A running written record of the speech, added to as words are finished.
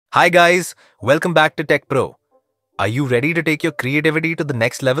Hi guys, welcome back to Tech Pro. Are you ready to take your creativity to the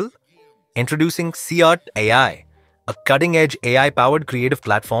next level? Introducing SeaArt AI, a cutting-edge AI-powered creative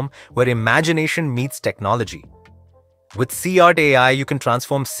platform where imagination meets technology. With SeaArt AI, you can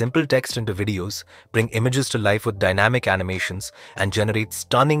transform simple text into videos, bring images to life with dynamic animations, and generate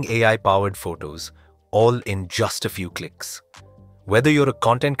stunning AI-powered photos, all in just a few clicks. Whether you're a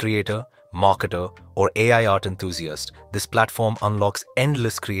content creator, marketer, or AI art enthusiast, this platform unlocks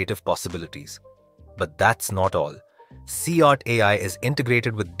endless creative possibilities. But that's not all. SeaArt AI is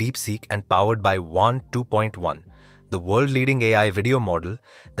integrated with DeepSeek and powered by One 2.1, the world-leading AI video model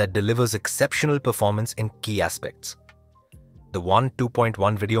that delivers exceptional performance in key aspects. The One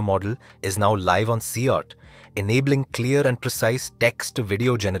 2.1 video model is now live on SeaArt, enabling clear and precise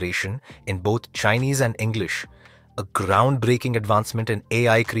text-to-video generation in both Chinese and English, a groundbreaking advancement in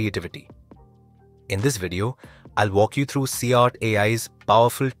AI creativity. In this video, I'll walk you through SeaArt AI's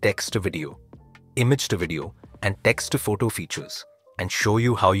powerful text-to-video, image-to-video, and text-to-photo features, and show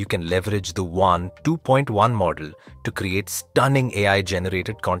you how you can leverage the One 2.1 model to create stunning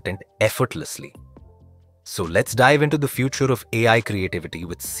AI-generated content effortlessly. So let's dive into the future of AI creativity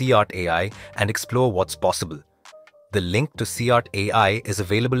with SeaArt AI and explore what's possible. The link to SeaArt AI is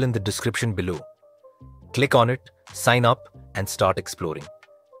available in the description below. Click on it, sign up, and start exploring.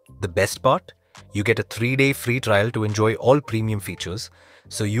 The best part? You get a 3-day free trial to enjoy all premium features,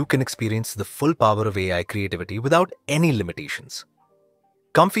 so you can experience the full power of AI creativity without any limitations.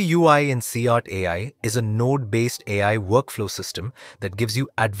 Comfy UI in SeaArt AI is a node-based AI workflow system that gives you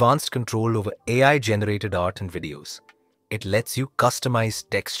advanced control over AI-generated art and videos. It lets you customize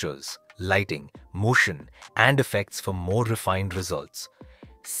textures, lighting, motion, and effects for more refined results.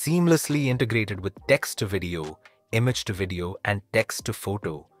 Seamlessly integrated with text-to-video, image-to-video, and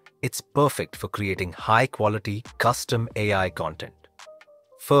text-to-photo, it's perfect for creating high-quality, custom AI content.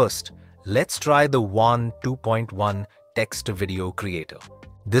 First, let's try the One 2.1 text-to-video creator.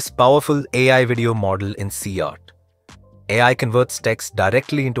 This powerful AI video model in SeaArt. AI converts text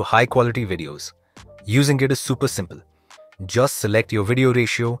directly into high-quality videos. Using it is super simple. Just select your video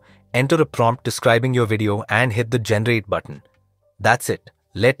ratio, enter a prompt describing your video, and hit the Generate button. That's it.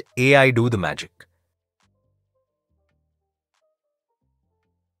 Let AI do the magic.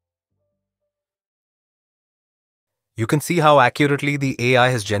 You can see how accurately the AI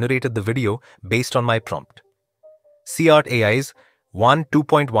has generated the video based on my prompt. SeaArt AI's One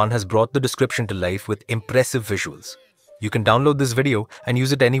 2.1 has brought the description to life with impressive visuals. You can download this video and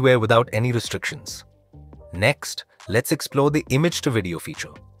use it anywhere without any restrictions. Next, let's explore the image-to-video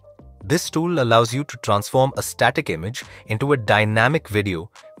feature. This tool allows you to transform a static image into a dynamic video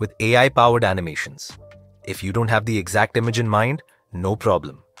with AI-powered animations. If you don't have the exact image in mind, no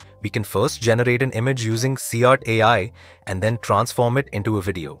problem. We can first generate an image using SeaArt AI and then transform it into a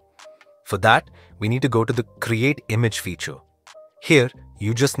video. For that, we need to go to the Create Image feature. Here,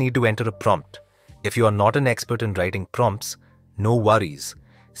 you just need to enter a prompt. If you are not an expert in writing prompts, no worries.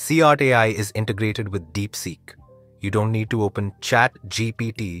 SeaArt AI is integrated with DeepSeek. You don't need to open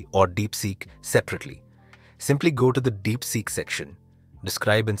ChatGPT or DeepSeek separately. Simply go to the DeepSeek section,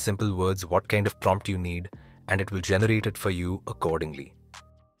 describe in simple words what kind of prompt you need, and it will generate it for you accordingly.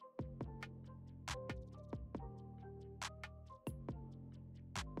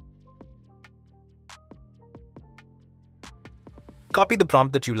 Copy the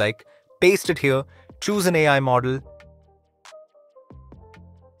prompt that you like, paste it here, choose an AI model,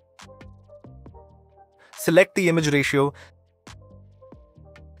 select the image ratio,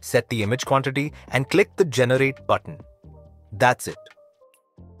 set the image quantity, and click the Generate button. That's it.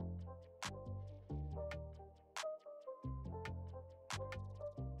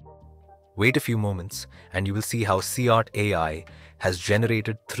 Wait a few moments and you will see how SeaArt AI has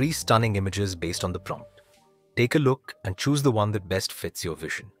generated 3 stunning images based on the prompt. Take a look and choose the one that best fits your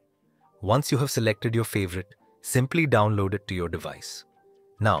vision. Once you have selected your favorite, simply download it to your device.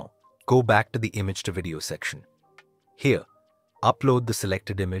 Now, go back to the image-to-video section. Here, upload the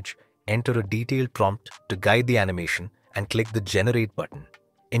selected image, enter a detailed prompt to guide the animation, and click the Generate button.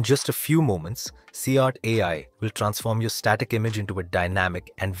 In just a few moments, SeaArt AI will transform your static image into a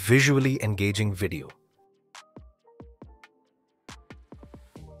dynamic and visually engaging video.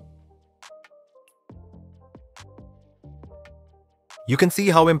 You can see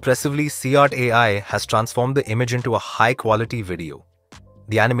how impressively SeaArt AI has transformed the image into a high-quality video.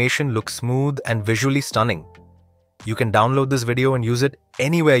 The animation looks smooth and visually stunning. You can download this video and use it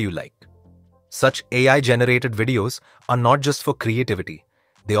anywhere you like. Such AI-generated videos are not just for creativity,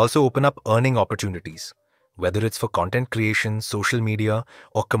 they also open up earning opportunities. Whether it's for content creation, social media,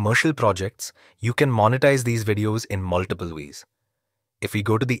 or commercial projects, you can monetize these videos in multiple ways. If we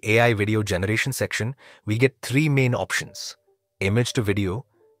go to the AI video generation section, we get three main options: image to video,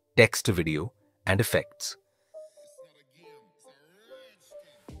 text to video, and effects.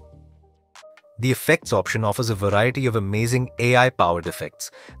 The effects option offers a variety of amazing AI-powered effects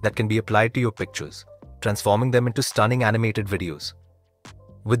that can be applied to your pictures, transforming them into stunning animated videos.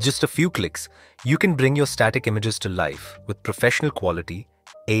 With just a few clicks, you can bring your static images to life with professional quality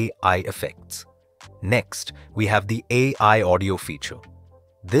AI effects. Next, we have the AI audio feature.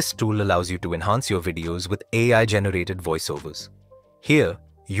 This tool allows you to enhance your videos with AI-generated voiceovers. Here,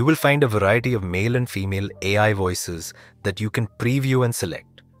 you will find a variety of male and female AI voices that you can preview and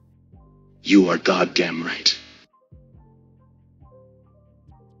select. You are goddamn right.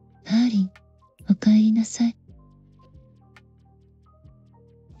 Darling, おかえりなさい。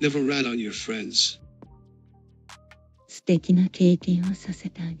 Never rat on your friends. 素敵な経験をさせ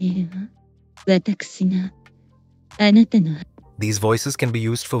てあげるわ。私があなたの These voices can be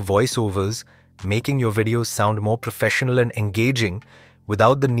used for voiceovers, making your videos sound more professional and engaging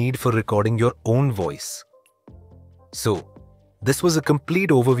without the need for recording your own voice. So, this was a complete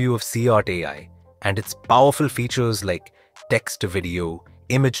overview of SeaArt AI and its powerful features like text to video,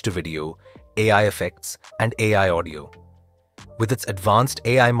 image to video, AI effects, and AI audio. With its advanced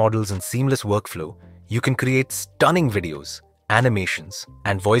AI models and seamless workflow, you can create stunning videos, animations,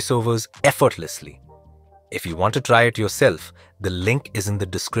 and voiceovers effortlessly. If you want to try it yourself, the link is in the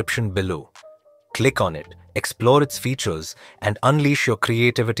description below. Click on it, explore its features, and unleash your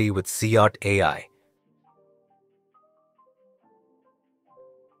creativity with SeaArt AI.